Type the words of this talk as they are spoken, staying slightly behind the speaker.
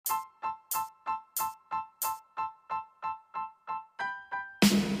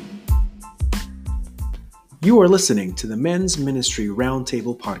You are listening to the Men's Ministry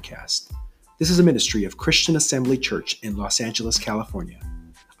Roundtable Podcast. This is a ministry of Christian Assembly Church in Los Angeles, California.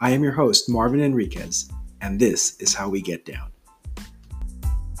 I am your host, Marvin Enriquez, and this is how we get down.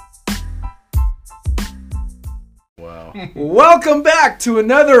 Wow. Welcome back to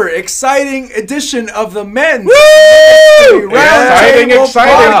another exciting edition of the Men's Exciting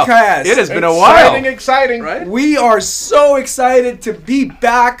Podcast. It has been a while. Exciting. Right? We are so excited to be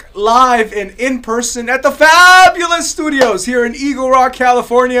back live and in person at the fabulous studios here in Eagle Rock,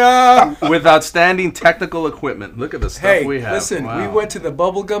 California. With outstanding technical equipment. Look at the stuff we have. Listen, Wow. we went to the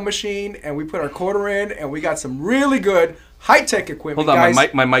bubblegum machine and we put our quarter in and we got some really good high-tech equipment. Hold on,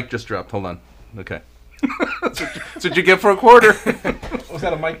 guys. my mic just dropped. Hold on. Okay. That's what you get for a quarter. Was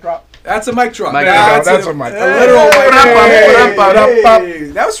that a mic drop? That's a mic drop. Mic drop. That's a mic. A literal mic drop. Hey.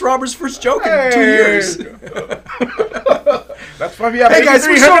 That was Robert's first joke in 2 years. That's why we have Hey guys,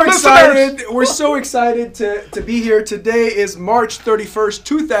 we're so 8,300 listeners. excited. We're so excited to be here. Today is March 31st,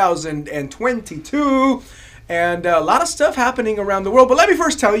 2022. And a lot of stuff happening around the world. But let me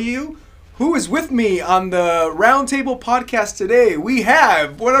first tell you who is with me on the Roundtable Podcast today. We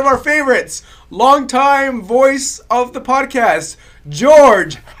have one of our favorites, longtime voice of the podcast,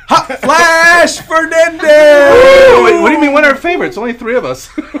 George Hot Flash Fernandez. Wait, what do you mean one of our favorites? Only three of us.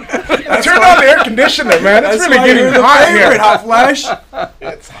 Turn on the air conditioner, man. It's That's really why you're getting the hot favorite, here. Hot Flash.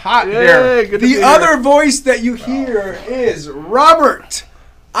 It's hot Yeah, here. good to be The here. other voice that you hear is Robert.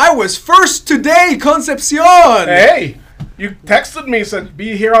 I was first today, Concepcion. Hey, you texted me, said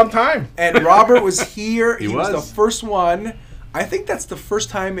be here on time. And Robert was here. He was the was. first one. I think that's the first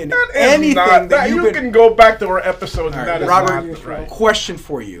time in That is anything not, that you've you been... can go back to our episodes All and right, that is Robert, not right. question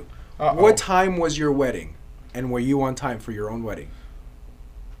for you. Uh-oh. What time was your wedding? And were you on time for your own wedding?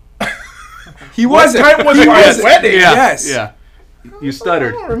 He What wasn't. time was He my wasn't. wedding? Yeah. Yes. Yeah. You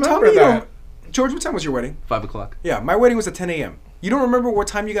stuttered. I don't Tell remember me, that. George, what time was your wedding? 5 o'clock. Yeah, my wedding was at 10 a.m. You don't remember what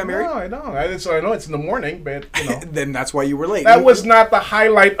time you got married? No, I don't. I know it's in the morning, but you know. Then that's why you were late. That was not the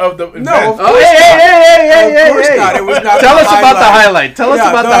highlight of the event. No, of Oh, hey, Of course not. It was not. Tell the us about the highlight. highlight. Tell us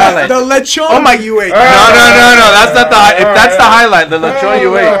about the highlight. The lechon Oh my- you ate. No. That's not the highlight. If that's the highlight, then let's show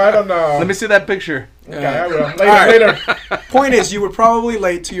you I ait. don't know. Let me see that picture. Okay, I will. All right. Later. Point is, you were probably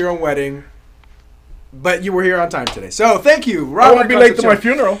late to your own wedding, but you were here on time today. So thank you, I Robert. won't be late to my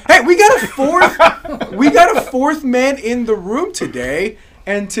Concepcion. funeral. Hey, we got a fourth man in the room today,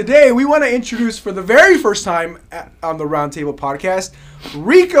 and today we want to introduce for the very first time on the Roundtable Podcast,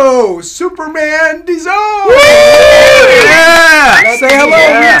 Rico Superman Dizon. Yeah! Say hello,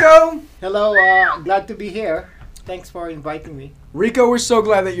 Yeah. Rico. Hello, glad to be here. Thanks for inviting me. Rico, we're so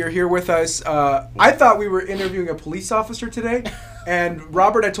glad that you're here with us. I thought we were interviewing a police officer today, and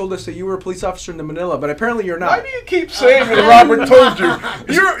Robert had told us that you were a police officer in the Manila, but apparently you're Why not. do you keep saying that Robert told you?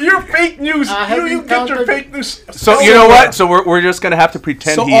 You're fake news. I have You get your encountered- fake news. So you know what? So we're just gonna have to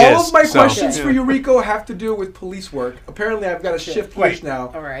pretend So he all is. of my So- questions for you, Rico, have to do with police work. Apparently, I've got to shift Wait. gears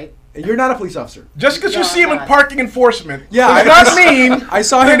now. All right. And you're not a police officer. Just because you No, see him in not. parking enforcement Yeah, does not mean I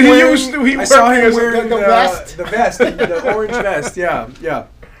saw that him he wearing. used to. He I saw him working as a- wearing the vest. the vest, the orange vest. Yeah, yeah.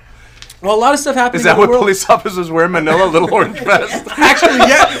 Well, a lot of stuff happening. Is that in the what world. police officers wear in Manila? Little orange vest. Actually,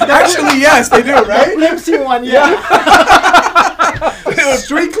 yeah. Actually, yes, they do. Right? Flimsy one, yeah.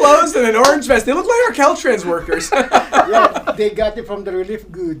 Street clothes and an orange vest. They look like our Caltrans workers. Yeah, they got it from the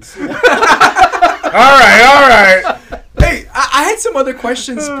relief goods. All right. Hey, I had some other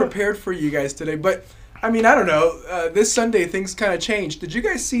questions prepared for you guys today, but I mean, I don't know. This Sunday, things kind of changed. Did you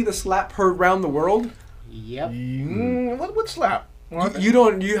guys see the slap heard round the world? Yep. What slap? What? You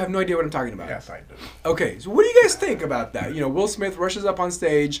don't. You have no idea what I'm talking about. Yes, I do. Okay, so what do you guys think about that? You know, Will Smith rushes up on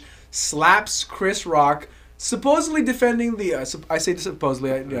stage, slaps Chris Rock, supposedly defending the. I say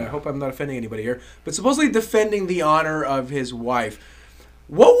supposedly. I hope I'm not offending anybody here, but supposedly defending the honor of his wife.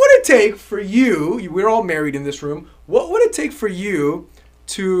 What would it take for you? We're all married in this room. What would it take for you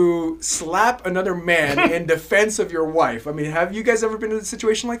to slap another man in defense of your wife? I mean, have you guys ever been in a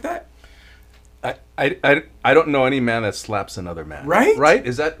situation like that? I don't know any man that slaps another man. Right? Right?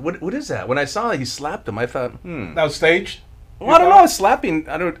 Is that what is that? When I saw he slapped him, I thought, That was staged. Well, I don't know. Slapping.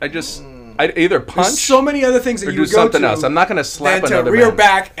 I either punch There's so many other things that or you do would go something to else. I'm not going to slap than to another rear man.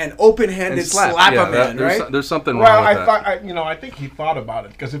 back and open-handed And slap, Yeah, a man, right? There's something wrong Well, with that. I think he thought about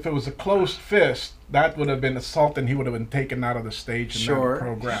it because if it was a closed fist, that would have been assault, and he would have been taken out of the stage and Sure. not the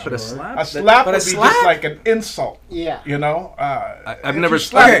program. But a slap? A slap But would a be slap? just like an insult. Yeah. You know. I've if never you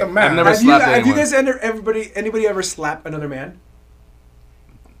slap Okay, the man. I've never Have you, slapped have you anyone. guys anybody ever slap another man?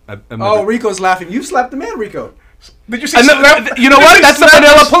 I've Oh, never- Rico's laughing. You slapped a man, Rico. Did you see? And slap? you know Did you what? see That's the slap?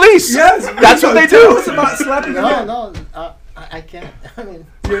 Manila police. Yes, That's what Rico, they tell do. us about slapping a man. No, I can't. I mean,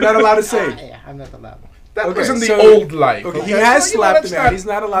 You're not allowed to say. yeah, I'm not allowed. That Okay, was in the so- old life. Okay, he So, has slapped let's a man. He's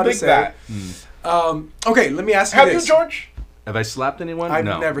not allowed to dig say. that. Okay, let me ask you Have this. you, George? Have I slapped anyone? I've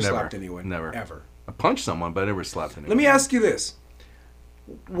no, never slapped anyone. Never. Ever. I punched someone, but I never slapped anyone. Let me ask you this: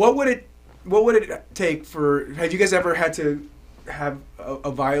 What would it take for? Have you guys ever had to have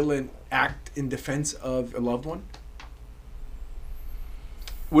a violent act in defense of a loved one?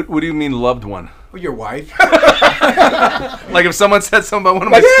 What do you mean, loved one? Or your wife? Like if someone said something about one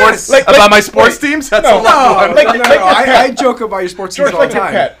of my Yes! sports, about my sports teams, that's No, a loved No, one. no. I joke about your sports George, teams all like the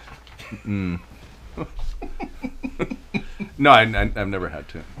your time. pet. No, I've never had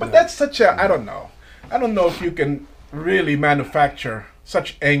to. But that's such a, I don't know. I don't know if you can really manufacture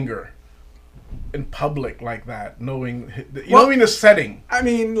such anger in public like that, knowing the setting. I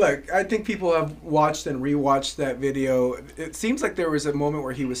mean, look, I think people have watched and rewatched that video. It seems like there was a moment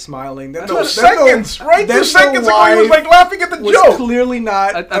where he was smiling. Then 2 seconds, right? 2 then seconds the ago, he was wife like laughing at the was joke. clearly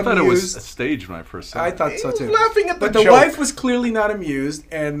not I thought it was a amused. stage when I first saw I it. thought He so was too. laughing at the But the joke. wife was clearly not amused,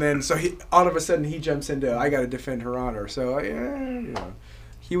 and then so he all of a sudden he jumps into I got to defend her honor. So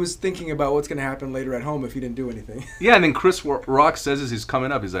he was thinking about what's going to happen later at home if he didn't do anything. Yeah, and then Chris Rock says as he's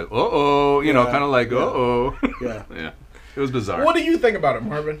coming up, he's like, "Uh-oh," you know, Yeah, kind of like, yeah. "Uh-oh." Yeah. Yeah. It was bizarre. What do you think about it,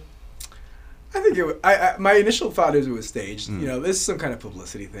 Marvin? I think it. My initial thought is it was staged. You know, this is some kind of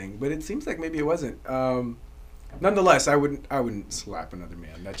publicity thing, but it seems like maybe it wasn't. Nonetheless, I wouldn't slap another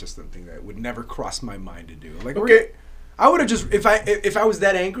man. That's just something that would never cross my mind to do. Like, Okay. I would have just if I was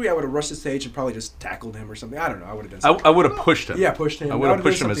that angry, I would have rushed the stage and probably just tackled him or something. I don't know. I would have done something. I would have pushed him. Yeah, pushed him. I would have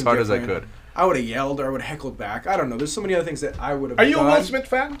pushed him as hard as I different. could. I would have yelled or I would have heckled back. I don't know. There's so many other things that I would have Are you done. a Will Smith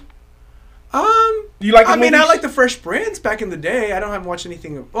fan? Do you like the I mean, I movies? like the Fresh Prince back in the day. I don't have watched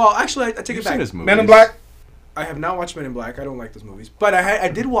anything. Well, actually, I take You've it back. seen his movies. Men in Black? I have not watched Men in Black. I don't like those movies. But I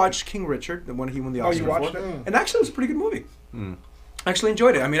did watch King Richard, the one he won the Oh, Oscar you watched for. it? And actually, it was a pretty good movie. I actually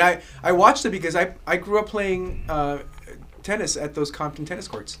enjoyed it. I mean, I watched it because I grew up playing tennis at those Compton tennis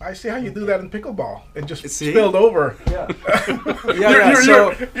courts. I see how you do that in pickleball. It just See? spilled over. Yeah.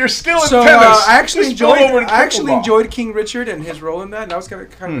 You're still in So tennis. I actually You spilled over in pickleball. enjoyed King Richard and his role in that, and that was kind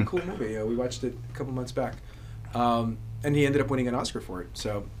of a cool movie. We watched it a couple months back, and he ended up winning an Oscar for it.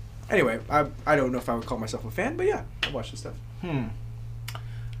 So, anyway, I don't know if I would call myself a fan, but yeah, I watched this stuff. No,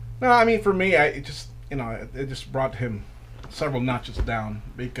 I mean for me, it just brought him several notches down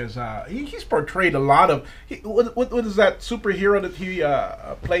because he's portrayed a lot of what is that superhero that he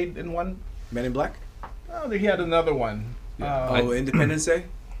played in one? Men in Black. Oh, he had another one. Independence Day.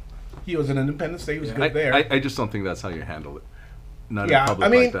 He was in Independence Day. He was Yeah. good there. I just don't think that's how you handle it. Not in Yeah, public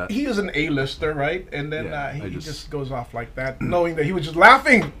I mean, like that. he was an A-lister, right? And then Yeah, he I just just- goes off like that, knowing that he was just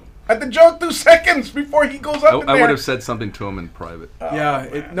laughing at the joke 2 seconds before he goes up in I there. would have said something to him in private. Yeah,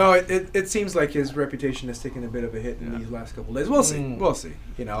 it seems like his reputation has taken a bit of a hit in these last couple days. We'll see. We'll see.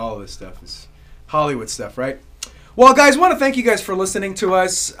 You know, all this stuff is Hollywood stuff, right? Well, guys, want to thank you guys for listening to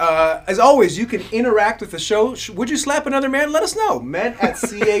us. As always, you can interact with the show. Would you slap another man? Let us know.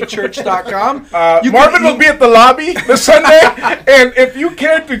 men@cachurch.com. Marvin will be at the lobby this Sunday, and if you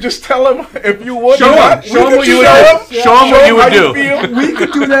care to just tell him if you would, Show or him. not, Show him we what can you would show do. him. Show him what you would how do. feel. We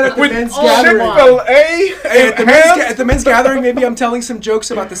could do that at the With men's Chick-fil-A gathering. and At the men's gathering, maybe I'm telling some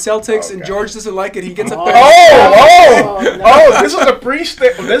jokes about the Celtics, and Okay. George doesn't like it. He gets up there. This is a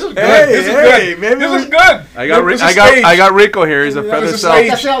pre-state. This is good. Hey, this is hey, good. maybe This we- is good. I got Rico here. He's a feather is a cell. stage.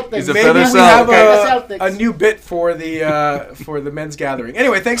 He's a Maybe feather we cell. have Okay. a new bit for the men's gathering.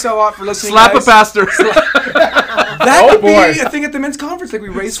 Anyway, thanks a lot for listening. Slap a guys. pastor. That Oh, could boy. be a thing at the men's conference. Like we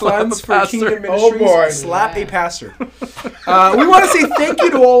raise Slap funds a for pastor. Kingdom Oh, Ministries. boy. Slap a pastor. We want to say thank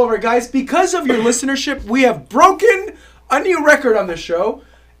you to all of our guys. Because of your listenership, we have broken a new record on the show.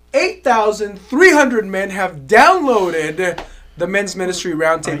 8,300 men have downloaded the Men's Ministry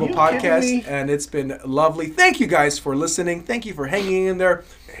Roundtable Are you podcast, kidding me? and it's been lovely. Thank you guys for listening. Thank you for hanging in there.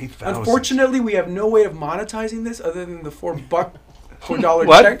 8,000. Unfortunately, we have no way of monetizing this other than the $4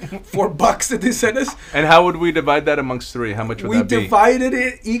 What? check. $4 that they sent us. And how would we divide that amongst three? How much would We that be? divided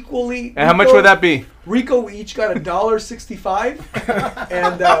it equally. And how much would that be? Rico, we each got $1.65,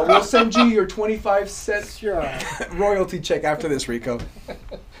 and we'll send you your 25-cent Sure. royalty check after this, Rico.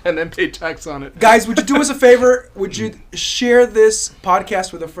 And then pay tax on it. Guys, would you do us a favor? Would you share this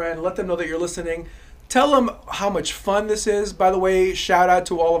podcast with a friend? Let them know that you're listening. Tell them how much fun this is. By the way, shout out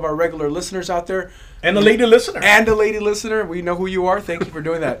to all of our regular listeners out there. And the lady listener. And a lady listener. We know who you are. Thank you for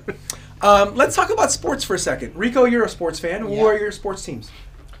doing that. Let's talk about sports for a second. Rico, you're a sports fan. Who Yeah. are your sports teams?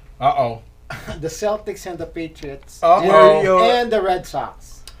 Uh-oh. The Celtics and the Patriots. Uh-oh. And the Red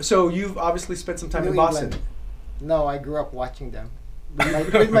Sox. So you've obviously spent some time New in Boston. England. No, I grew up watching them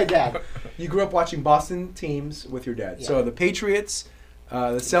with my dad. You grew up watching Boston teams with your dad. Yeah. So the Patriots, the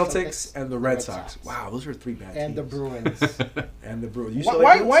Celtics, Celtics, and the Red Sox. Wow, those are three bad And the teams. Bruins. And the Bruins. You Why, still like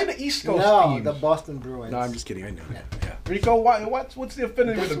why, Bruins? why the East Coast No, teams? the Boston Bruins. No, I'm just kidding. I know. Yeah. Rico, what's the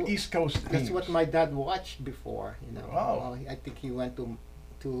affinity with That's the what- East Coast teams? That's what my dad watched before. Oh. Well, I think he went to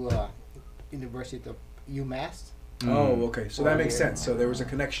University of UMass. Oh, okay. So that makes Yeah. sense. So there was a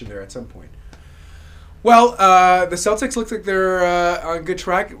connection there at some point. Well, the Celtics look like they're on good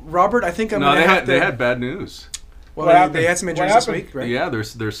track. Robert, I think I'm No, going they to have had to. they had bad news. Well, What they happened? had some What injuries this happened? week, right? Yeah,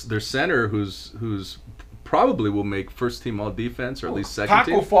 their center who's probably will make first team all defense or at least second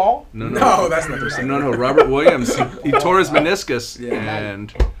Taco team. Fall? No, that's not their second. No, Robert Williams. He tore his meniscus, Yeah. and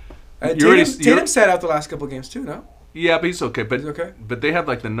Tatum, already- Tatum sat out the last couple of games too, no? yeah, but he's okay. But He's okay? But they have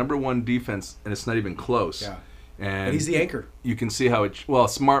like the number one defense, and it's not even close. Yeah. And And he's the anchor. you can see how it. Well,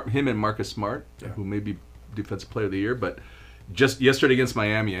 him and Marcus Smart, Yeah. who may be defensive player of the year, but just yesterday against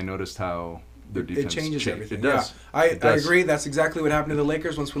Miami, I noticed how their It defense changes changed. everything. It does. Yeah. I It does. agree. That's exactly what happened to the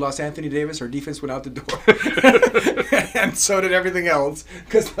Lakers once we lost Anthony Davis. Our defense went out the door. And so did everything else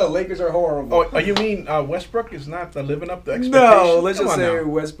because the Lakers are horrible. Oh, you mean Westbrook is not living up to expectations? No, let's Come just on say now.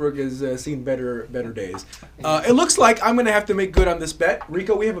 Westbrook has seen better days. It looks like I'm going to have to make good on this bet.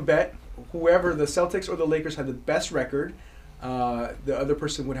 Rico, we have a bet. Whoever, the Celtics or the Lakers, had the best record, the other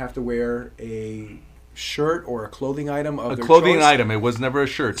person would have to wear a shirt or a clothing item of A their clothing choice. item. It was never a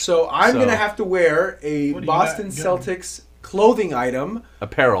shirt. So I'm So- going to have to wear a What do you Boston got? Celtics clothing item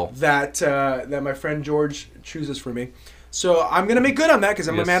Apparel. that my friend George chooses for me. So I'm going to make good on that because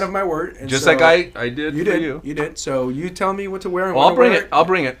I'm a Yes. man of my word. And Just so like I did you for did. you. You did. So you tell me what to wear and Well, when I'll to bring wear it. I'll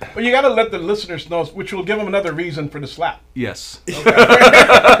bring it. Well, you got to let the listeners know, which will give them another reason for the slap. Yes. Around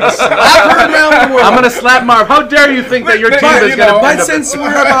the world. I'm gonna slap Marv. How dare you think that your team But, is you gonna know, But end up? since we're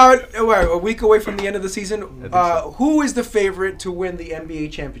about a week away from the end of the season, think so. who is the favorite to win the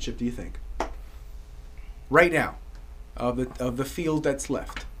NBA championship? Do you think? Right now, of the field that's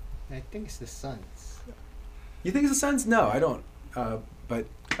left, I think it's the Suns. you think it's the Suns? No, I don't. But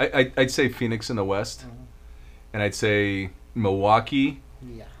I'd say Phoenix in the West, and I'd say Milwaukee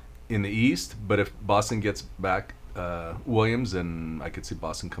Yeah. in the East. But if Boston gets back Williams, then I could see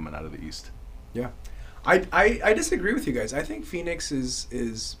Boston coming out of the East. yeah, I disagree with you guys. I think Phoenix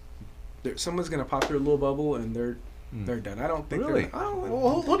is someone's gonna pop their little bubble and they're done. I don't think Really? they're. I don't,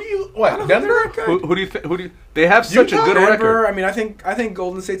 Well, who do you? I What? don't think Denver? they're that good. Who do you think? Who do you? They have such a Utah? good Denver. record. I mean, I think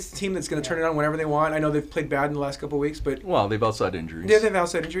Golden State's the team that's going to turn it on whenever they want. I know they've played bad in the last couple of weeks, but Well, they've also had injuries. yeah, they have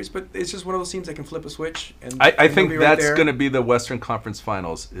outside injuries. But it's just one of those teams that can flip a switch. And I and think they'll be right that's there. going to be the Western Conference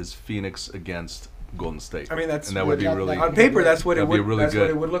Finals. Is Phoenix against Golden State? I mean, that's and that would be really- really. on paper. That's what it That'd be would. really That's what good.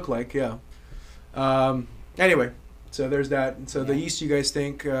 it would look like. Yeah. Anyway, so there's that. So the East, you guys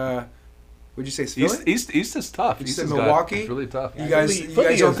think? Would you say it's Philly? East is tough. You East said is Milwaukee? It's really tough. You guys, Philly- you Philly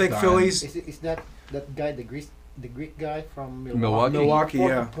guys don't is think done. Philly's? Is that guy, the Greek guy from Milwaukee? Milwaukee,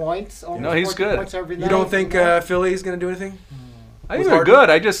 40 yeah. points. Almost No, he's 40 good. Points every You night, don't think you know? Philly's going to do anything? I With think they're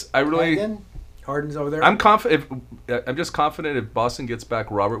Harden? good. I really. Harden? Harden's over there. I'm confident. I'm just confident if Boston gets back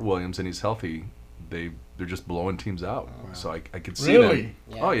Robert Williams and he's healthy, they're just blowing teams out. So I could see Really? them.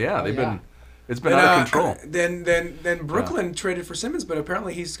 Yeah. Oh yeah, Oh, they've yeah. been. It's been out of control. Then Brooklyn traded for Simmons, but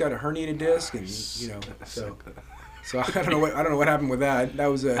apparently he's got a herniated disc, and so I don't know what happened with that. That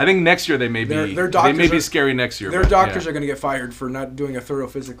was I think next year they may be. Their They may doctors be are- scary next year. their but doctors yeah. are going to get fired for not doing a thorough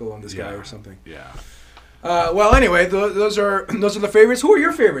physical on this guy Yeah. or something. Yeah. Well, anyway, those are the favorites. Who are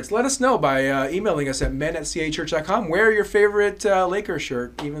your favorites? Let us know by emailing us at men@church.com. Wear your favorite Lakers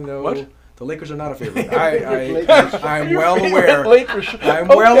shirt, even though What? the Lakers are not a favorite. Lakers. I'm well aware. Lakers. I'm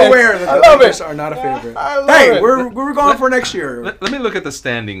well Okay. aware that I the love Lakers it. are not a favorite. I love Hey, it. we're going for next year. Let me look at the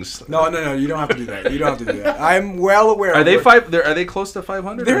standings. No, you don't have to do that. You don't have to do that. I'm well aware. Are they We're- Are they close to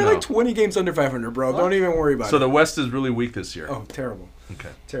 500? They're or no? like 20 games under 500, bro. Don't even worry about So it. the West is really weak this year. Oh, terrible. Okay.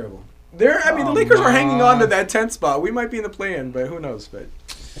 Terrible. The Lakers are hanging on to that 10th spot. We might be in the play-in, but who knows? But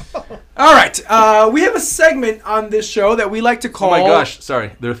all right, we have a segment on this show that we like to call. Oh my gosh!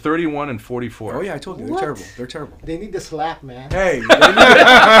 Sorry, they're 31 and 44. Oh yeah, I told you they're What? terrible. They're terrible. They need the slap, man. Hey,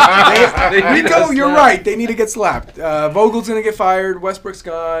 They need Rico, to you're slap. right. They need to get slapped. Vogel's gonna get fired. Westbrook's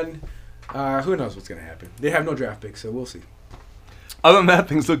gone. Who knows what's gonna happen? They have no draft picks, so we'll see. Other than that,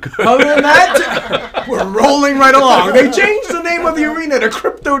 things look good. Other than that, we're rolling right along. They changed the name of the arena to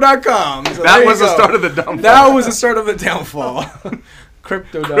Crypto.com. So there that you was the go. start of the downfall. That was the start of the downfall.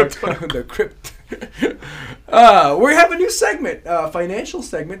 Crypto.com. The crypt. We have a new segment, financial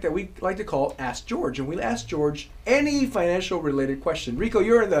segment that we like to call Ask George. And we'll ask George any financial related question. Rico,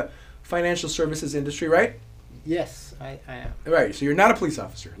 you're in the financial services industry, right? Yes, I am. Right, so you're not a police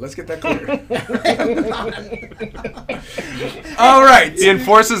officer. Let's get that clear. All right. He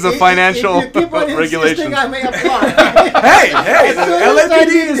enforces the financial If you keep on regulations. insisting, I may apply. Hey, the As soon as I LAPD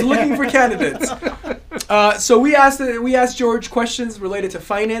need- is looking for candidates. So we asked George questions related to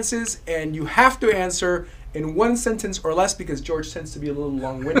finances, and you have to answer in one sentence or less because George tends to be a little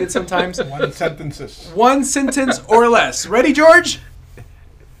long-winded sometimes. One sentences. One sentence or less. Ready, George?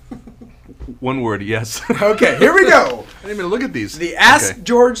 One word, yes. Okay, here we go. I didn't even look at these. The Ask Okay.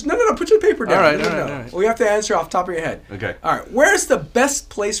 George. No, put your paper down. All right, No, all right, no. all right. We have to answer off the top of your head. Okay. All right. Where's the best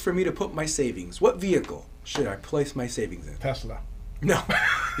place for me to put my savings? What vehicle should I place my savings in? Tesla. No.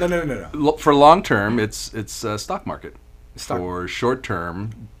 No. For long term, it's stock market. Stock- For short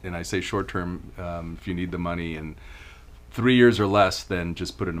term, and I say short term, if you need the money in 3 years or less, then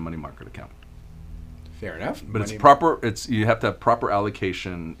just put it in a money market account. Fair enough. But it's Money- proper. You have to have proper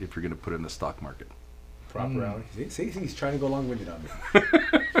allocation if you're going to put it in the stock market. Proper allocation. See, he's trying to go long-winded on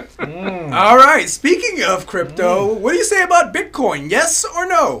me. All right. Speaking of crypto, what do you say about Bitcoin? Yes or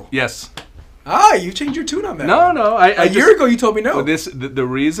no? Yes. Ah, you changed your tune on that. No, one. no. A year ago, you told me no. Well, the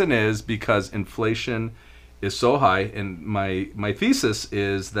reason is because inflation is so high, and my thesis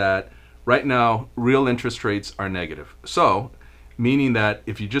is that right now real interest rates are negative. So, meaning that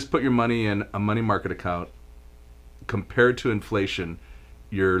if you just put your money in a money market account, compared to inflation,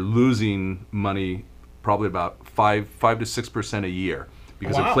 you're losing money probably about 5 to 6% a year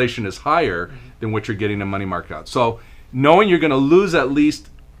because Wow. inflation is higher than what you're getting in a money market account. So, knowing you're going to lose at least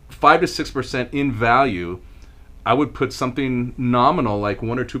 5 to 6% in value, I would put something nominal like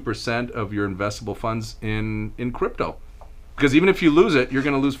 1 or 2% of your investable funds in crypto, because even if you lose it, you're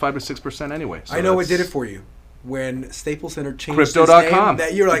going to lose 5 to 6% anyway. So I know what did that's- it for you. When Staples Center changed Crypto.com. its name,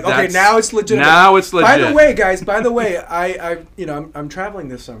 that you're like, okay, That's- now it's legitimate. now it's By the legit. way, guys, I'm traveling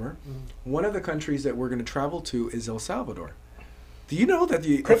this summer. One of the countries that we're going to travel to is El Salvador. Do you know that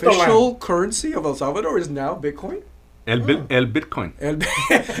the Crypto official land. currency of El Salvador is now Bitcoin? El Bitcoin.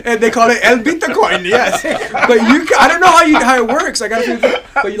 And they call it El Bitcoin, yes. But I don't know how it works. I got to,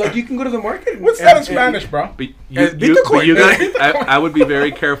 but you can go to the market. What's that in Spanish, bro? But El Bitcoin. I would be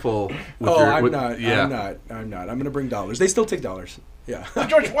very careful with Oh, your. I'm with- not. Yeah. I'm not. I'm going to bring dollars. They still take dollars. Yeah,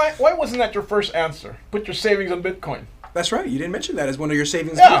 George, why wasn't that your first answer? Put your savings on Bitcoin. that's right. You didn't mention that as one of your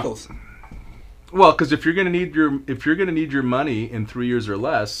savings Yeah. vehicles. Well, because if you're going to need your money in 3 years or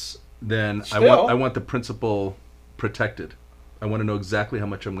less, then I Still. want the principal protected. I want to know exactly how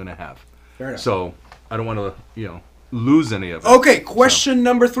much I'm going to have. Fair enough. So I don't want to lose any of it. Okay, question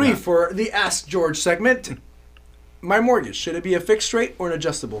number 3 yeah. for the Ask George segment. My mortgage, should it be a fixed rate or an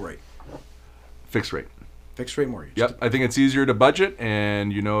adjustable rate? Fixed rate. Fixed rate mortgage. Yep. I think it's easier to budget,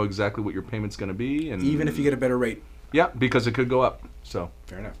 and you know exactly what your payment's going to be, and Even if you get a better rate. yeah, because it could go up. So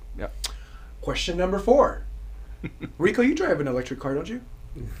Fair enough. yeah. Question number 4. Rico, you drive an electric car, don't you?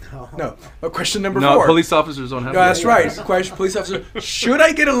 No. Question number No, 4. police officers don't have. No, that's right. Question, police officer. Should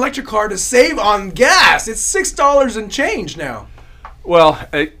I get an electric car to save on gas? It's $6 and change now. Well,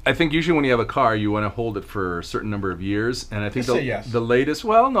 I think usually when you have a car, you want to hold it for a certain number of years, and I think Just say yes. the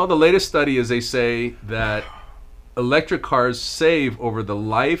latest study is they say that electric cars save over the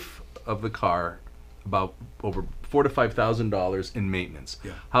life of the car about over $4,000 to $5,000 in maintenance.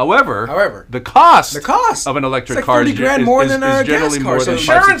 Yeah. However, the cost of of an electric like car 30 grand more than a generally gas car. more So than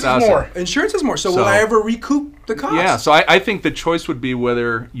insurance is 5,000-6,000. more. Insurance is more. So will So- I ever recoup the cost? Yeah, so I think the choice would be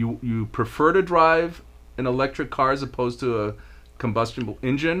whether you prefer to drive an electric car as opposed to a combustible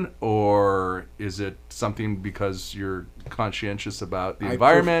engine, or is it something because you're conscientious about the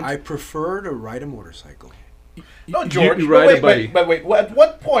environment? I prefer to ride a motorcycle. No, George. you but ride a wait, buddy. but wait. At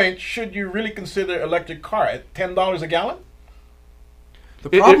what point should you really consider electric car? At $10 a gallon? The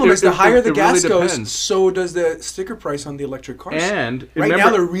problem it- is the it- higher it the gas really goes, depends. so does the sticker price on the electric cars. And right remember, now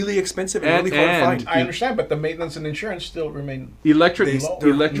they're really expensive and, really hard to and- find. I understand, but the maintenance and insurance still remain electric They-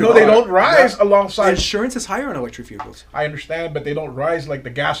 electric No, they car- don't rise alongside. Insurance is higher on electric vehicles. I understand, but they don't rise like the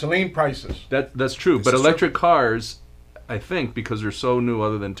gasoline prices. That's true, This but is electric cars, I think, because they're so new,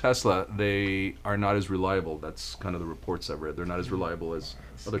 other than Tesla, they are not as reliable. That's kind of the reports I've read. They're not as reliable as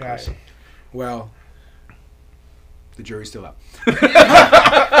other guy. cars. Well, the jury's still out.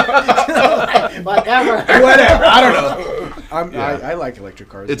 Whatever. Whatever. I don't know. I like electric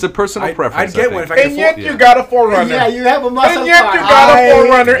cars. It's a personal preference. I'd get I one if think. I could And yet afford you Yeah. got a 4Runner. Yeah, you have a muscle And yet car. you got a I-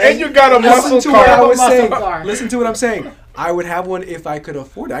 4Runner, and you got a Listen muscle to what I car. was Muscle saying. car. Listen to what I'm saying. I would have one if I could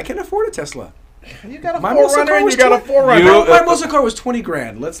afford it. I can afford a Tesla. You got a My muscle 4Runner, car and was you got a 20 4Runner. You- My muscle car was 20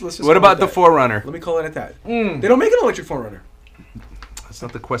 grand. Let's just What call about it the that. 4Runner? Let me call it at that. They don't make an electric 4Runner. That's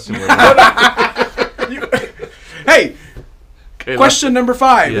not the question. Hey, Okay, Question number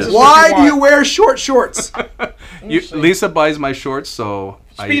 5. Yes. Why This is do you wear short shorts? Lisa buys my shorts, so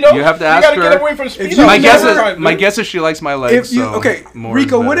Speedo? you have to You ask gotta her. get away from If Speedo. you my never- guess is she likes my legs. If you so okay, more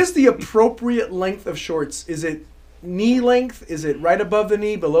Rico, is what better. is the appropriate length of shorts? Is it knee length? Is it right above the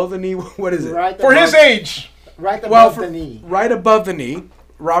knee, below the knee? What is it? Right For his above- age. Right above Well, the knee. right above the knee.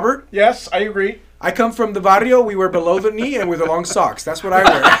 Robert, Yes, I agree. I come from the barrio. We wear below the knee and with the long socks. That's what I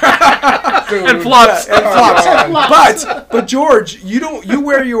wear. and flops? And flops. But George, you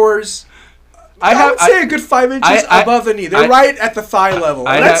wear yours. I would say a good 5 inches above the knee. They're right at the thigh level.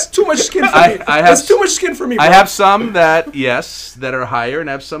 That's too much skin for me. That's too much skin for me, bro. I have some that that are higher, and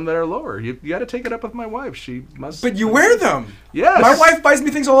I have some that are lower. You got to take it up with my wife. She must. But you wear them. Yes. My wife buys me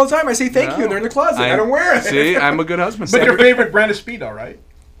things all the time. I say thank you, and they're in the closet. I don't wear it. See, I'm a good husband. But your favorite brand is Speedo, right?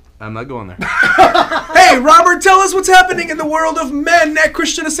 I'm not going there. Hey, Robert, tell us what's happening in the world of men at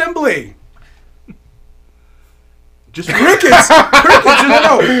Christian Assembly. Just Crickets.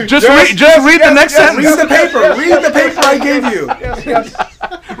 No. Just read the next sentence. Read the paper. Read the paper I gave you.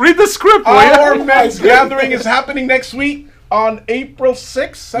 Yes. Read the script, will Our you? men's gathering is happening next week on April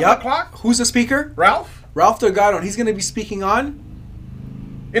 6th, 7 o'clock. Who's the speaker? Ralph? Ralph Delgado. And he's going to be speaking on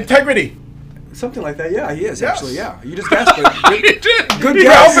Integrity. something like that. Yeah, he is Yes. actually. Yeah, you just guessed. But You did. good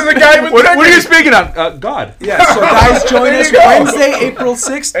Ralph guess. is a guy with What are you integrity. speaking on? God. Yeah, so guys, join There us you go. Wednesday, April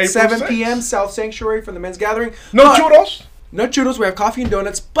 6th, April 7 6th. p.m., South Sanctuary for the men's gathering. No But- churros? No churros. We have coffee and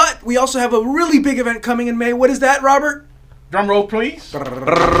donuts, but we also have a really big event coming in May. What is that, Robert? Drum roll, please.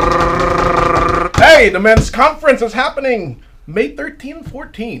 Hey, the men's conference is happening May 13 and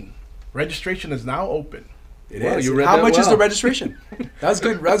 14. Registration is now open. It Wow, is. you read How that much is the well. registration? That was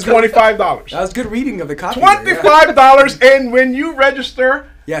good. That was good. $25. That was good reading of the copy. there, yeah. $25, and when you register,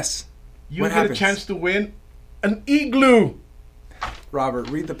 Yes. you What get happens? a chance to win an igloo. Robert,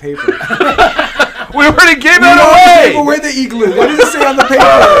 read the paper. We already gave We that gave away. away the igloo. What does it say on the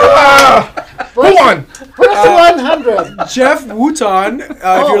paper? Who won? First 100. Jeff Wooton. If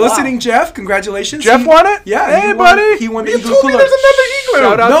Oh, you're wow. listening, Jeff, congratulations. Jeff won it? Yeah. Hey, he won- buddy. He won the You igloo told me cooler. there's another Shout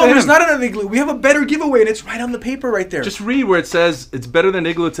igloo. out No, to there's him. not another igloo. We have a better giveaway, and it's right on the paper right there. Just read where it says it's better than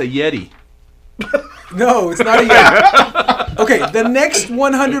igloo. It's a Yeti. No, it's not a yet. Okay, the next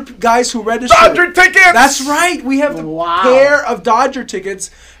 100 guys who register. Dodger tickets. That's right. We have a Wow. pair of Dodger tickets,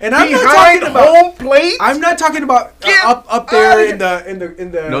 and I'm not Behind talking about. home plate. I'm not talking about Get up there outta in the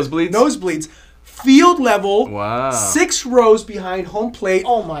Nosebleeds? Nosebleeds, field level. Wow. 6 rows behind home plate.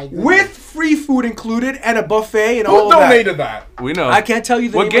 Oh my goodness. With free food included and a buffet and Who all of that. donated that? We know. I can't tell you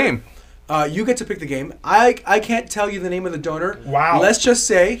the What name. game? You get to pick the game. I can't tell you the name of the donor. Wow. Let's just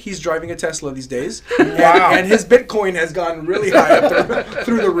say he's driving a Tesla these days. Wow. And his Bitcoin has gone really high up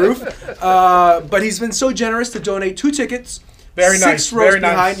through the roof. But he's been so generous to donate 2 tickets. Very 6 nice, rows very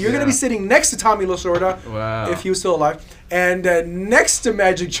nice. behind. You're going to Yeah. be sitting next to Tommy Lasorda. Wow. If he was still alive. And next to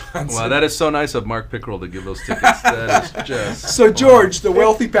Magic Johnson. Wow, that is so nice of Mark Pickrell to give those tickets. That is just. So George, the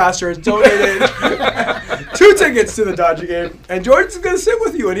wealthy pastor, has donated 2 tickets to the Dodger game, and George is going to sit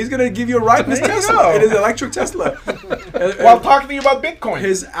with you, and he's going to give you a ride in his There you Tesla, go. in his electric Tesla. While talking to you about Bitcoin.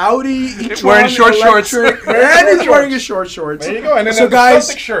 His Audi e-tron Wearing short shorts. electric- Wearing and short he's wearing shorts. his short shorts. There you go. And then So the guys,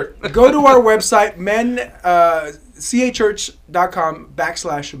 Celtic shirt. go to our website,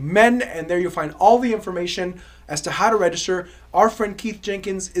 cachurch.com/men, and there you'll find all the information as to how to register. Our friend Keith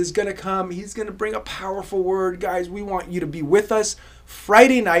Jenkins is going to come. He's going to bring a powerful word. Guys, we want you to be with us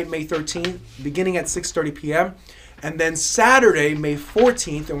Friday night, May 13th, beginning at 6:30 p.m. And then Saturday, May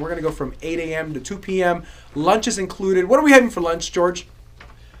 14th, and we're going to go from 8 a.m. to 2 p.m. Lunch is included. What are we having for lunch, George?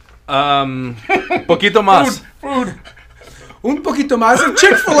 Poquito más. Food. Un poquito más of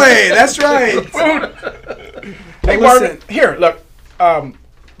Chick-fil-A. That's right. Hey, Listen. Marvin, here, look.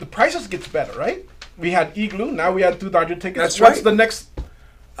 The prices gets better, right? We had Igloo. Now we had 2 Dodger tickets. That's What's right. the next?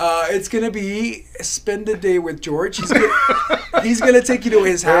 It's going to be spend a day with George. He's gonna take you to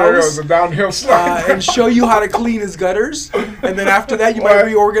his There house. goes the downhill slide. And show you how to clean his gutters, and then after that, you might What?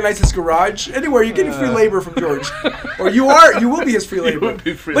 reorganize his garage. Anywhere, you're getting free labor from George, or you will be his free labor. will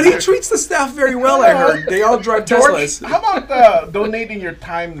be free But he labor. treats the staff very well. I heard they all drive George, Teslas. how about donating your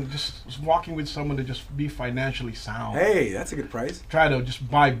time and just walking with someone to just be financially sound? Hey, that's a good price. Try to just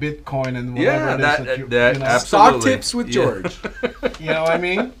buy Bitcoin and whatever Yeah, it is that- that you, that you know, absolutely. Stock tips with Yeah. George. you know what I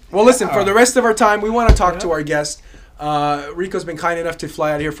mean? Well, listen, for the rest of our time, we want to talk to our guest. Rico's been kind enough to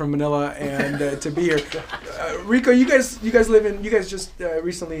fly out here from Manila and to be here. Rico, you guys just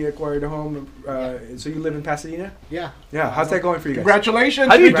recently acquired a home, so you live in Pasadena. Yeah. Yeah, how's that going for you guys? Congratulations,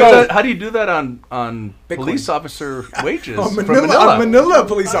 How do you do Rico. that? How do you do that on Bitcoin. police officer wages Oh, from Manila, Manila? Manila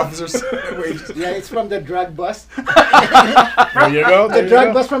police officers. wages. Yeah, it's from the drug bust. There you go. The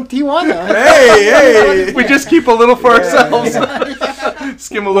drug bust from Tijuana. Hey. We just keep a little for ourselves.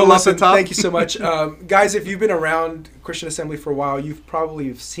 Skim a Well, little off listen, the top. thank you so much. Guys, if you've been around Christian Assembly for a while, you've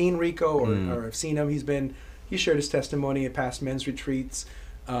probably seen Rico or have seen him. He shared his testimony at past men's retreats.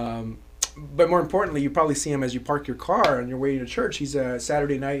 But more importantly, you probably see him as you park your car on your way to church. He's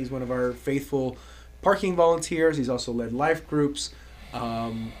Saturday night. He's one of our faithful parking volunteers. He's also led life groups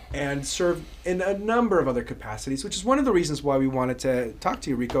and served in a number of other capacities, which is one of the reasons why we wanted to talk to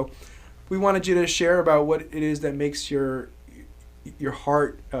you, Rico. We wanted you to share about what it is that makes your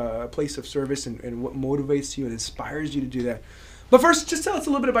heart a place of service and what motivates you and inspires you to do that. But first, just tell us a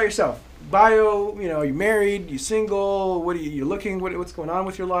little bit about yourself. Bio, are you married? You single? What are you looking? What's going on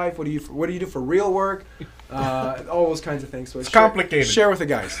with your life? What do you do for real work? All those kinds of things. So It's complicated. Share with the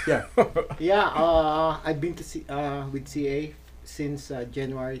guys. Yeah. Yeah, I've been with CA since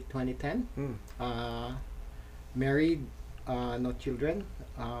January 2010. Married, no children.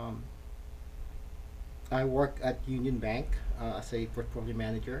 I work at Union Bank as a portfolio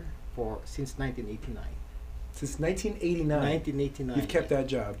manager since 1989. Since 1989. 1989. You've kept that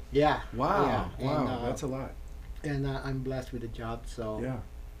job. Yeah. Wow. Yeah. Wow. And, That's a lot. And I'm blessed with the job. So Yeah.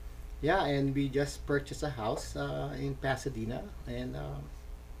 yeah, and we just purchased a house in Pasadena, and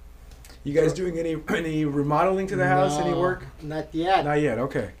You guys doing any remodeling to the house? Any no, work? Not yet. Not yet.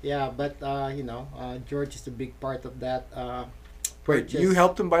 Okay. Yeah, but George is a big part of that. Wait, purchase. you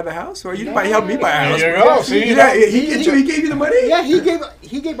helped him buy the house, or you Yeah. helped me buy a house? There you go. See, Yeah, he gave you the money. Yeah,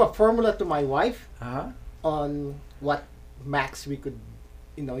 he gave a formula to my wife Uh-huh. on what max we could,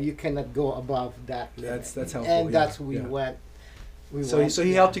 you cannot go above that limit. That's helpful. And yeah, that's we yeah. went. So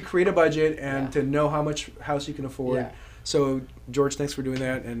he helped you create a budget and Yeah. to know how much house you can afford. Yeah. So George, thanks for doing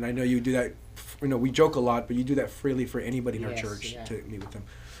that, and I know you do that. We joke a lot, but you do that freely for anybody in our Yes, church yeah. to meet with them.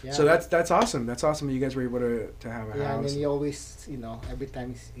 Yeah. So that's awesome. That's awesome that you guys were able to have a Yeah, and house. then he always, every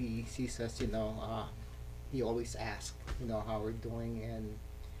time he sees us, he always asks, how we're doing, and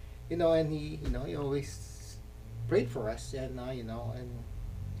he always prayed for us, and Are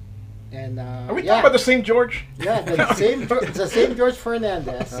we yeah. talking about the same George? Yeah, it's the same George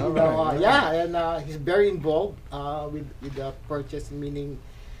Fernandez. All right, all right. Yeah, and he's very involved with the purchase, meaning,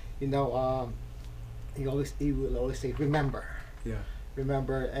 he will always say, remember. Yeah.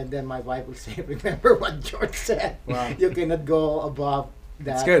 Remember, and then my wife will say, remember what George said. Wow. You cannot go above that.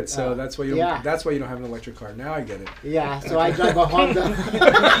 That's good. So that's why you yeah. that's why you don't have an electric car. Now I get it. Yeah, so I drive a Honda.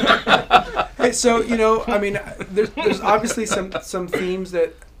 Hey, so there's obviously some themes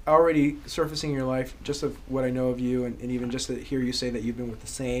that are already surfacing in your life, just of what I know of you, and even just to hear you say that you've been with the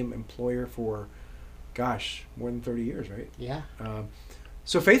same employer for, gosh, more than 30 years, right? Yeah.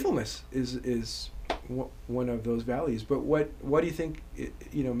 So faithfulness is one of those values. But what do you think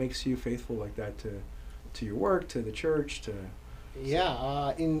makes you faithful like that to your work, to the church, to?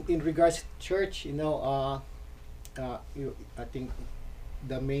 Yeah. In regards to church, I think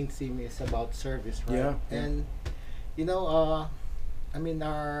the main theme is about service, right? Yeah. And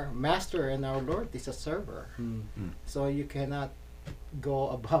our master and our Lord is a server, so you cannot go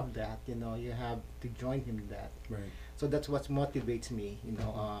above that. You have to join him in that. Right. So that's what motivates me.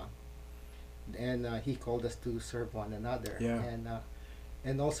 And he called us to serve one another. Yeah.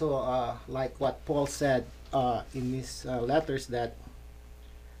 And also like what Paul said in his letters, that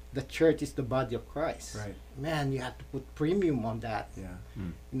the church is the body of Christ. Right. Man, you have to put premium on that. Yeah.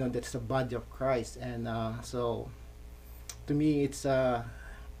 That's the body of Christ, and so to me, it's a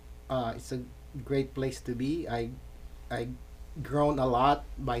great place to be. I grown a lot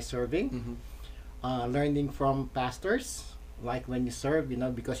by serving, learning from pastors. Like when you serve,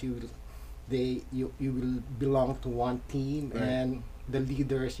 because you will belong to one team, Right. and the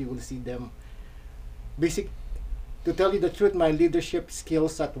leaders, you will see them. To tell you the truth, my leadership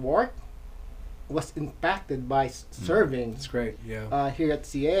skills at work was impacted by serving. It's great. Yeah. Here at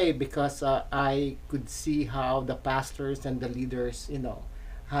CA, because I could see how the pastors and the leaders,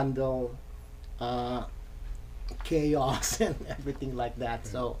 handle chaos and everything like that. Right.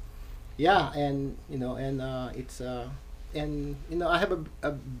 So, yeah, and it's and I have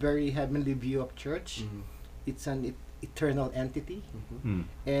a very heavenly view of church. It's an eternal entity,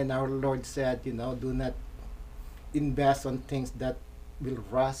 and our Lord said, do not invest on things that will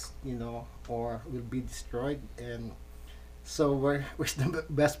rust, or will be destroyed, and So where's the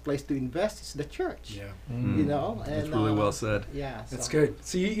best place to invest? Is the church. Yeah. You know, and That's really well said. Yeah, That's so- good.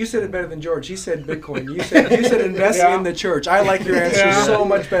 So you said it better than George. He said Bitcoin. You said invest Yeah. in the church. I like your answer Yeah. so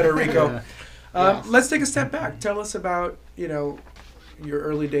much better, Rico. Yes. Let's take a step back. Tell us about your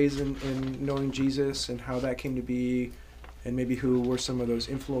early days in knowing Jesus and how that came to be, and maybe who were some of those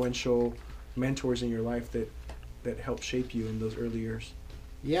influential mentors in your life that helped shape you in those early years.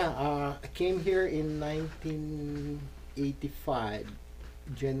 Yeah, I came here in 1985,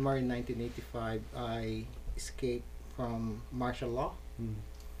 January 1985. I escaped from martial law,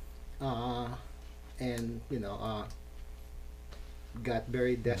 and got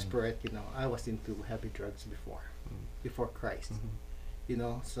very desperate. I was into heavy drugs before Christ.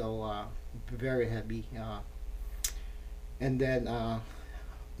 So very heavy. And then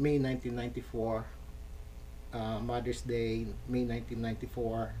May 1994, Mother's Day, May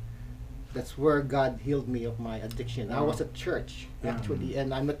 1994. That's where God healed me of my addiction. I was at church Yeah. actually,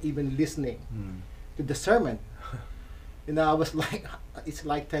 and I'm not even listening to the sermon. I was like, it's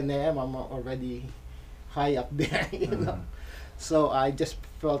like 10 a.m. I'm already high up there. So I just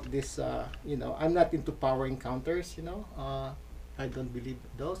felt this. I'm not into power encounters. I don't believe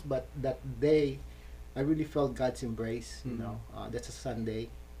those. But that day, I really felt God's embrace. That's a Sunday.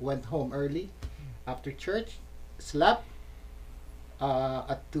 Went home early after church, slept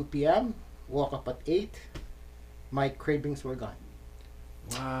at 2 p.m., woke up at 8. My cravings were gone.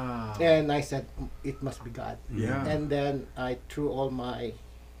 Wow. And I said, it must be God. Yeah. And then I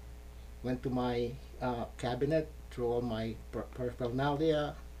went to my cabinet, threw all my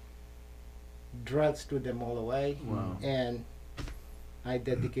paraphernalia, drugs, threw them all away. Wow. And I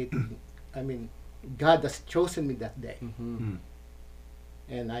dedicated, God has chosen me that day. Mm-hmm.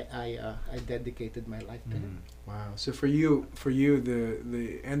 And I dedicated my life to Him. Wow. So for you,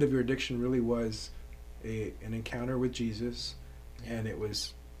 the end of your addiction really was an encounter with Jesus, and it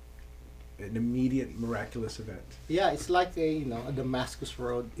was an immediate miraculous event. Yeah, it's like a Damascus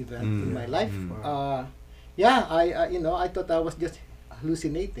Road event in my life. Wow. I thought I was just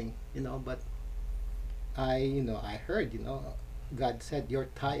hallucinating, but I heard, God said, "You're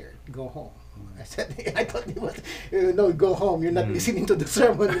tired. Go home." I said, I thought it was, no, go home. You're not listening to the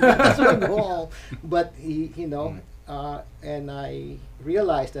sermon. That's why go home. But and I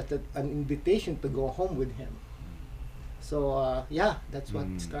realized that an invitation to go home with Him. So that's what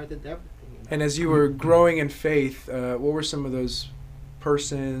started everything. And as you were growing in faith, what were some of those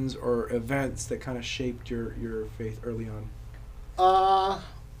persons or events that kind of shaped your faith early on?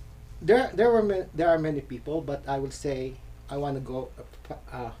 There are many people, but I would say I want to go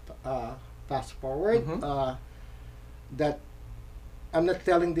fast forward. Mhm. That I'm not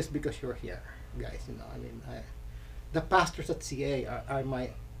telling this because you're here, guys. The pastors at CA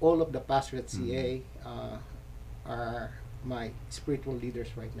all of the pastors at CA are my spiritual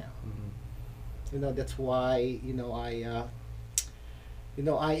leaders right now. That's why I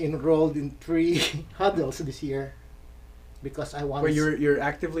enrolled in 3 huddles this year because I want. Wait, you're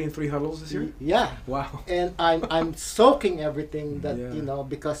actively in 3 huddles this year? Yeah. Wow. And I'm soaking everything that Yeah.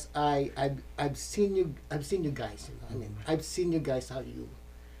 because I've seen you guys. I've seen you guys how you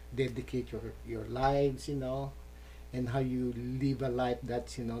dedicate your lives, and how you live a life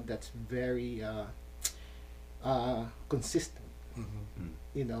that's that's very consistent.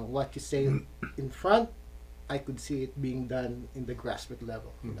 What you say in front, I could see it being done in the grassroots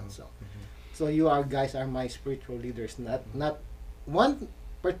level. So you guys are my spiritual leaders, not one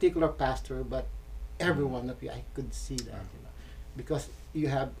particular pastor, but every one of you. I could see that, because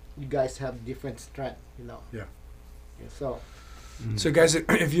you guys have different strength, Yeah. So So guys,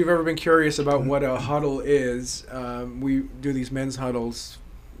 if you've ever been curious about what a huddle is, we do these men's huddles,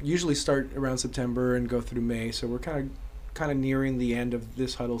 usually start around September and go through May. So we're kind of nearing the end of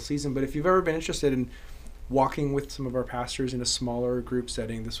this huddle season. But if you've ever been interested in walking with some of our pastors in a smaller group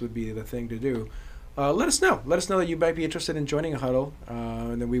setting, this would be the thing to do. Let us know. Let us know that you might be interested in joining a huddle,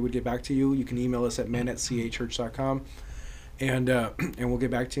 and then we would get back to you. You can email us at men@cachurch.com, and we'll get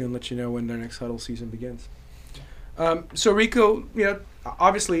back to you and let you know when their next huddle season begins. So Rico,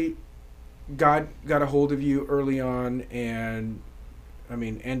 obviously, God got a hold of you early on, and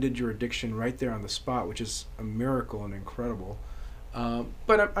ended your addiction right there on the spot, which is a miracle and incredible.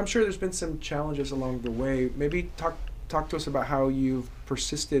 But I'm sure there's been some challenges along the way. Maybe talk to us about how you've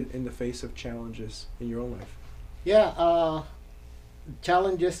persisted in the face of challenges in your own life. Yeah,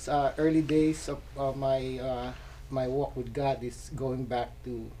 challenges. Early days of my walk with God is going back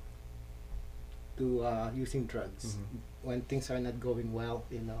to using drugs. When things are not going well,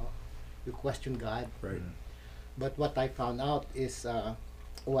 you question God. Right. But what I found out is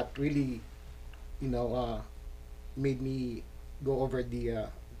what really, made me go over the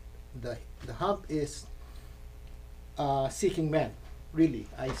hump is seeking men. Really,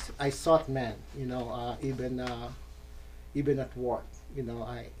 I sought men. Even at work. And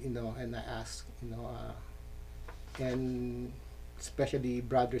I asked. And especially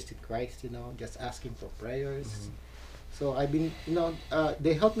brothers in Christ. Just asking for prayers. So I've been.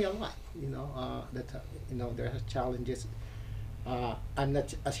 They help me a lot. There are challenges. I'm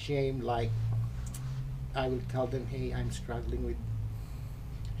not ashamed. Like I will tell them, hey, I'm struggling with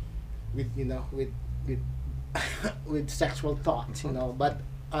with sexual thoughts, but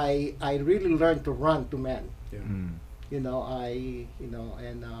I really learned to run to men. Yeah.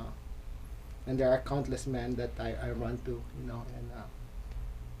 And there are countless men that I run to,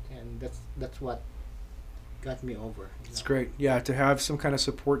 and that's what got me over. It's great. Yeah, to have some kind of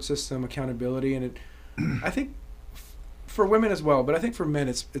support system, accountability, and I think for women as well, but I think for men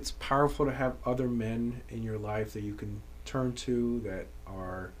it's powerful to have other men in your life that you can turn to that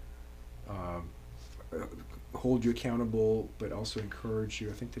are hold you accountable, but also encourage you.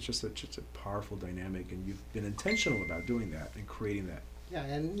 I think that's just a powerful dynamic, and you've been intentional about doing that and creating that. Yeah,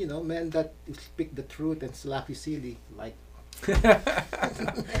 and men that speak the truth and slap you silly, like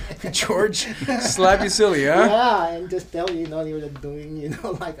George, slap you silly, huh? yeah, and just tell you, you're not doing,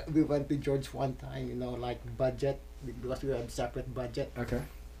 like we went to George one time, like budget because we had separate budget. Okay. He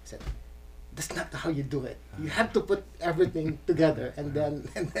said, that's not how you do it. You have to put everything together, and then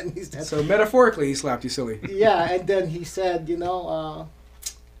he said. So metaphorically, he slapped you silly. Yeah, and then he said,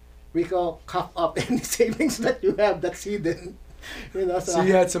 Rico, cough up any savings that you have that's hidden. So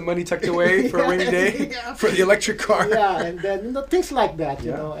you had some money tucked away for a rainy day, yeah. for the electric car. Yeah, and then things like that,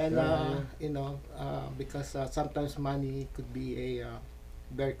 Yeah. because sometimes money could be a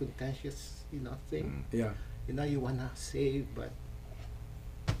very contentious, thing. Yeah. You wanna save, but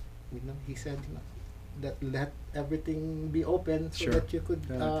he said, that let everything be open so Sure. that you could.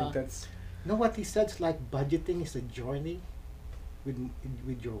 I think that's. What he said is like budgeting is a journey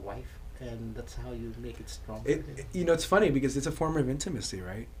with your wife, and that's how you make it stronger. It's funny because it's a form of intimacy,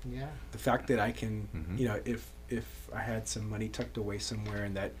 right? Yeah. The fact that I can, if I had some money tucked away somewhere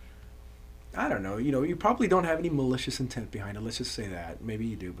and that, I don't know, you probably don't have any malicious intent behind it. Let's just say that. Maybe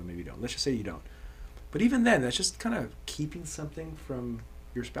you do, but maybe you don't. Let's just say you don't. But even then, that's just kind of keeping something from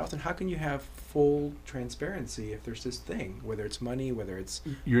your spouse. And how can you have full transparency if there's this thing, whether it's money, whether it's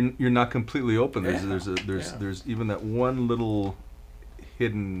You're not completely open. There's Yeah. there's even that one little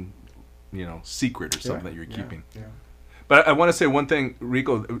hidden, secret or something that you're keeping. Yeah. But I want to say one thing,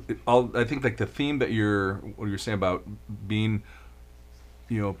 Rico. I think like the theme that what you're saying about being,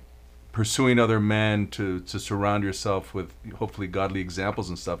 pursuing other men to surround yourself with hopefully godly examples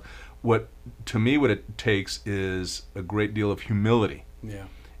and stuff. What it takes is a great deal of humility. Yeah.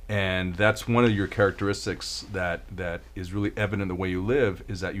 And that's one of your characteristics that is really evident in the way you live,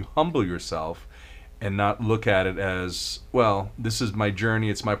 is that you humble yourself and not look at it as, well, this is my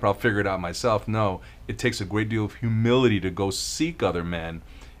journey, it's my problem, I'll figure it out myself. No, it takes a great deal of humility to go seek other men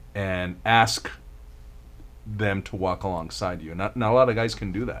and ask them to walk alongside you. Not a lot of guys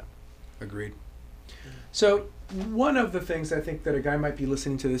can do that. Agreed. So one of the things I think that a guy might be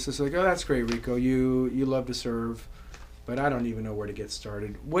listening to this is like, oh, that's great, Rico. You love to serve, but I don't even know where to get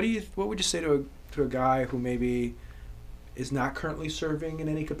started. What would you say to a guy who maybe is not currently serving in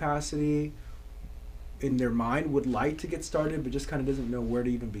any capacity, in their mind would like to get started, but just kind of doesn't know where to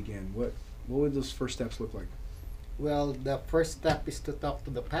even begin? What would those first steps look like? Well, the first step is to talk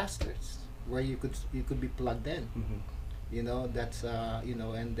to the pastors, where you could be plugged in. Mm-hmm. That's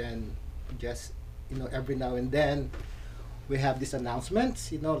and then just every now and then we have these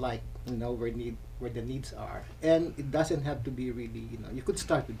announcements, where the needs are, and it doesn't have to be really, you could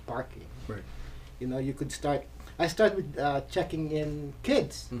start with parking. Right. You could start. I start with checking in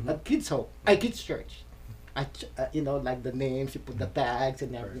kids at Kids Church. Like the names, you put the tags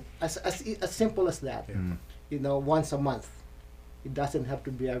and everything. Right. As simple as that. Yeah. Once a month. It doesn't have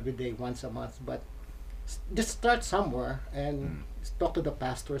to be every day. Once a month, but just start somewhere and talk to the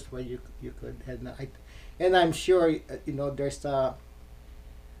pastors where you could, and I'm sure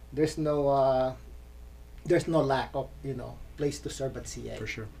there's no lack of place to serve at CA. For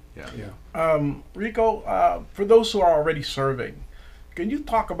sure. Yeah. Rico, for those who are already serving, can you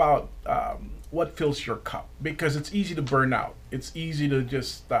talk about what fills your cup? Because it's easy to burn out. It's easy to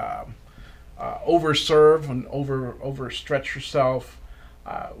just overserve and overstretch yourself.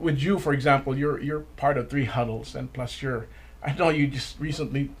 With you, for example, you're part of 3 Huddles, and plus I know you just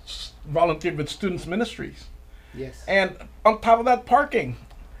recently volunteered with Students Ministries. Yes. And on top of that, parking.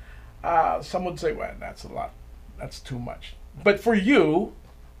 Some would say, well, that's a lot. That's too much. But for you,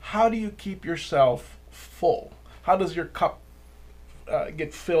 how do you keep yourself full? how does your cup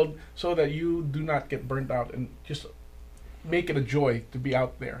get filled so that you do not get burnt out, and just make it a joy to be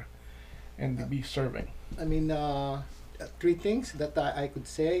out there and to be serving? I mean, three things that I could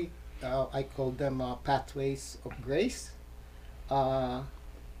say. I call them pathways of grace.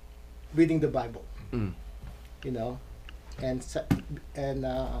 Reading the Bible, Mm. you know, and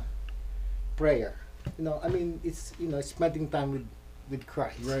prayer. You know, I mean, it's spending time with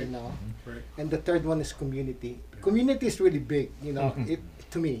Christ. Right. You know, Right. and the third one is community. Community is really big. You know,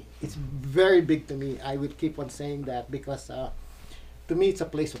 to me, it's very big to me. I would keep on saying that because to me, it's a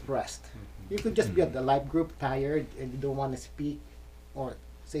place of rest. You could just be at the life group, tired, and you don't want to speak or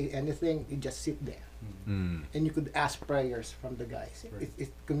say anything. You just sit there, Mm. and you could ask prayers from the guys. Right.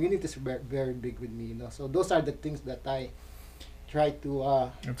 Community is very, very big with me. You know, so those are the things that I try to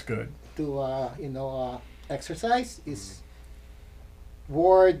That's good. exercise is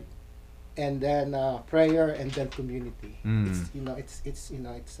word, and then prayer, and then community. Mm.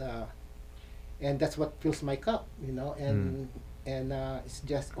 And that's what fills my cup, and it's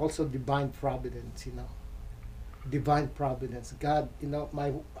just also divine providence, divine providence. God,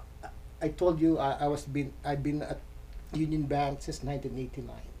 I told you I've been at Union Bank since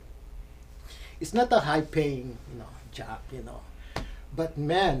 1989. It's not a high paying job, but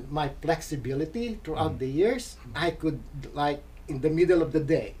man, my flexibility throughout the years, I could, like, in the middle of the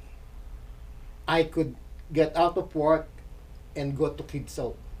day, I could get out of work and go to Kids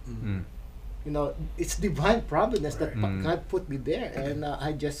Soap. Mm. It's divine providence that Right. God put me there, and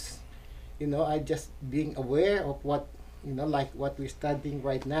I just being aware of what, like what we're studying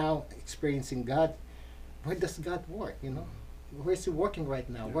right now, experiencing God. Where does God work? Where is He working right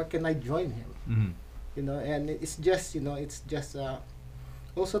now? Where can I join Him? Mm. And it's just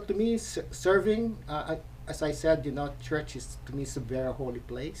also to me, serving. As I said, church is to me is a very holy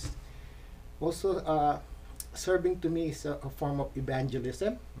place. Also, serving to me is a form of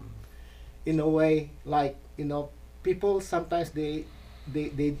evangelism. In a way, like, people sometimes they're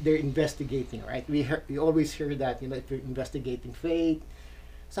investigating, right? We always hear that, if you're investigating faith,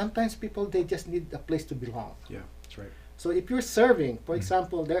 sometimes people, they just need a place to belong. Yeah, that's right. So if you're serving, for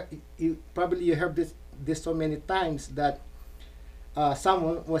example, you heard this so many times that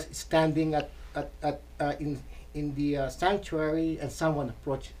someone was standing in the sanctuary, and someone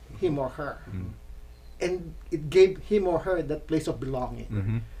approached him or her, and it gave him or her that place of belonging,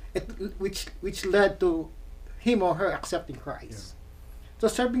 Mm-hmm. which led to him or her accepting Christ. So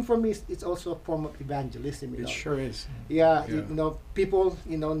serving for me is also a form of evangelism. It sure is. Yeah, Yeah. people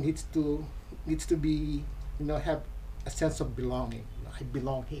needs to be, have a sense of belonging. I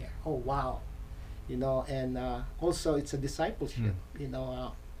belong here. Oh wow, and also it's a discipleship.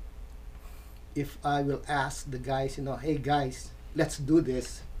 If I will ask the guys, hey guys, let's do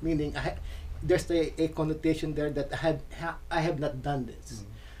this, meaning there's a connotation there that I have not done this.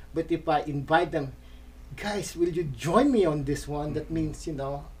 But if I invite them, guys, will you join me on this one? That means,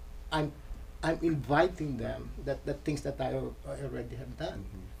 I'm inviting them that the things that I already have done.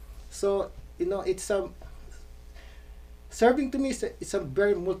 So, it's serving to me it's a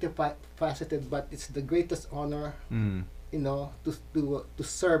very multifaceted, but it's the greatest honor, Mm. to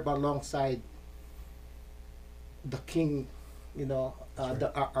serve alongside the King,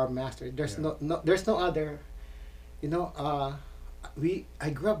 our Master. There's Yeah. there's no other. I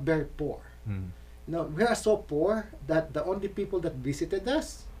grew up very poor. Mm. We are so poor that the only people that visited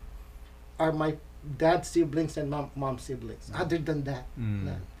us are my dad's siblings and mom's siblings. Other than that, Mm.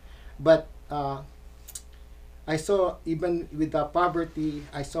 none. But I saw, even with the poverty,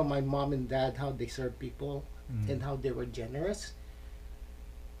 I saw my mom and dad, how they served people and how they were generous.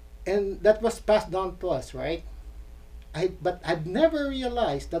 And that was passed down to us, right? But I've never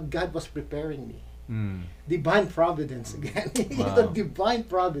realized that God was preparing me. Mm. Divine providence again. Wow. Divine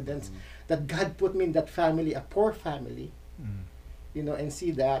providence that God put me in that family, a poor family, Mm. and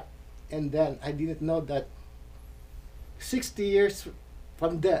see that. And then I didn't know that 60 years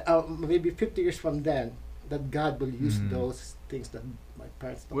from then, maybe 50 years from then, that God will use those things that my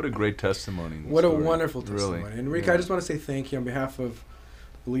parents don't What a have. great testimony. What a story. wonderful Really. testimony. And Rick, Yeah. I just want to say thank you on behalf of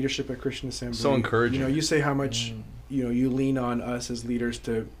the leadership at Christian Assembly. So encouraging. You say how much you lean on us as leaders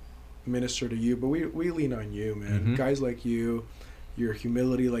to minister to you, but we lean on you, man. Mhm. Guys like you, your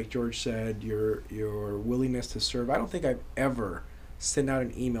humility, like George said, your willingness to serve. I don't think I've ever sent out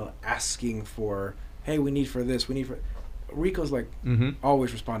an email asking for, hey, we need for this, we need for. Rico's like Mm-hmm.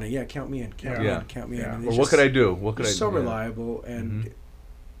 always responding, yeah, count me in, count me Yeah. in, count me Yeah. in. And Or it's what just- could I do? What could You're I so do? Yeah. reliable, and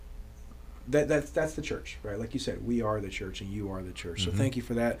Mhm. that's the church, right? Like you said, we are the church, and you are the church. So Mhm. thank you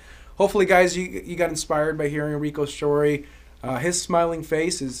for that. Hopefully, guys, you got inspired by hearing Rico's story. His smiling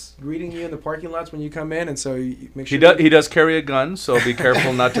face is greeting you in the parking lots when you come in, and so you make sure He does carry a gun, so be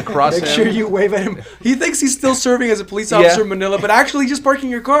careful not to cross make him. sure you wave at him. He thinks he's still serving as a police officer in Manila, but actually just parking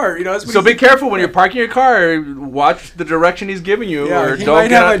your car. You know, that's what So he's- be careful when you're parking your car. Watch the direction he's giving you, Yeah, or he don't might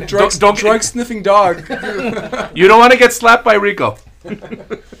get have out- a drug, don't- drug sniffing dog. You don't want to get slapped by Rico.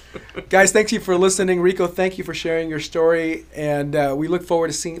 Guys, thank you for listening. Rico, thank you for sharing your story. And we look forward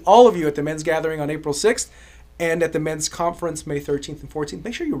to seeing all of you at the men's gathering on April 6th and at the men's conference May 13th and 14th.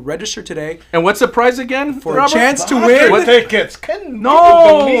 Make sure you register today And what's the prize again? for Robert? a chance to Dodger win. tickets. Can you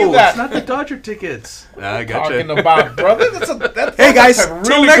No, believe that? it's not the Dodger tickets. I Talking gotcha. about, brother. That's Hey, guys, that's a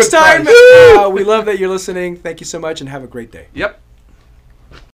till really next good time, price. we love that you're listening. Thank you so much and have a great day. Yep.